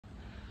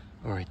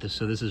All right,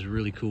 so this is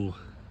really cool.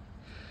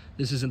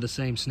 This isn't the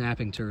same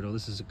snapping turtle.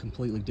 This is a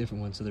completely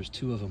different one. So there's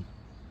two of them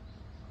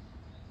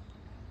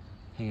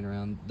hanging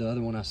around. The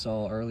other one I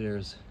saw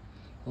earlier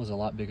was a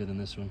lot bigger than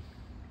this one.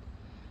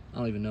 I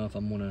don't even know if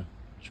I'm gonna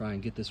try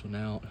and get this one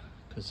out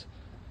because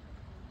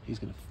he's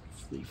gonna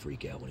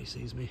freak out when he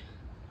sees me.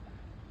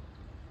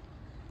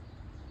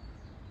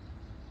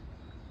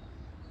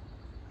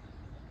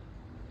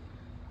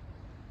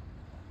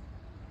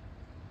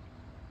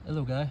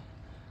 Hello, guy.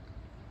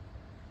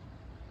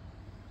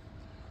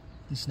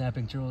 These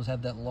snapping turtles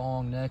have that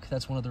long neck.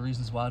 That's one of the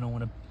reasons why I don't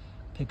want to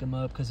pick him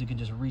up, because he can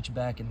just reach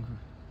back and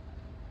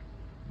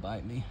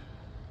bite me.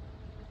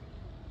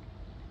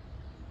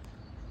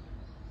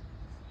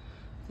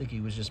 I think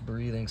he was just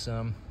breathing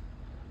some.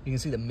 You can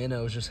see the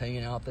minnows just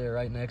hanging out there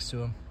right next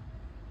to him.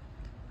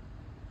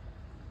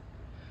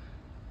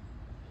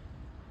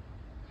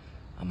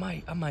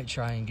 I might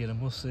try and get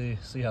him. We'll see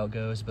how it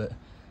goes, but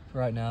for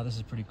right now, this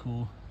is pretty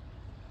cool.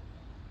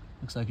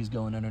 Looks like he's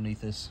going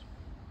underneath this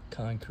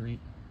concrete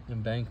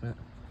embankment.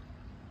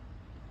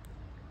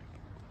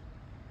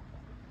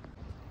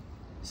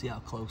 See how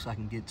close I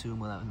can get to him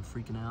without him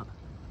freaking out.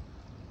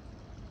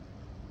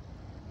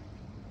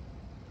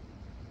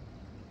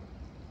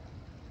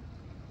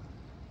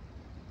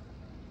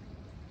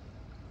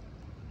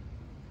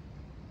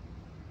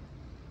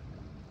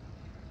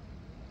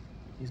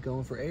 He's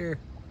going for air.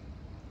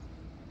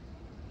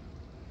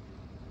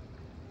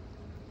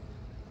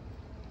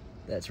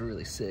 That's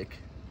really sick.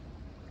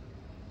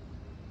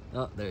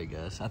 Oh, there he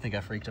goes. I think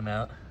I freaked him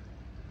out.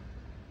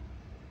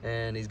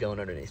 And he's going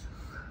underneath.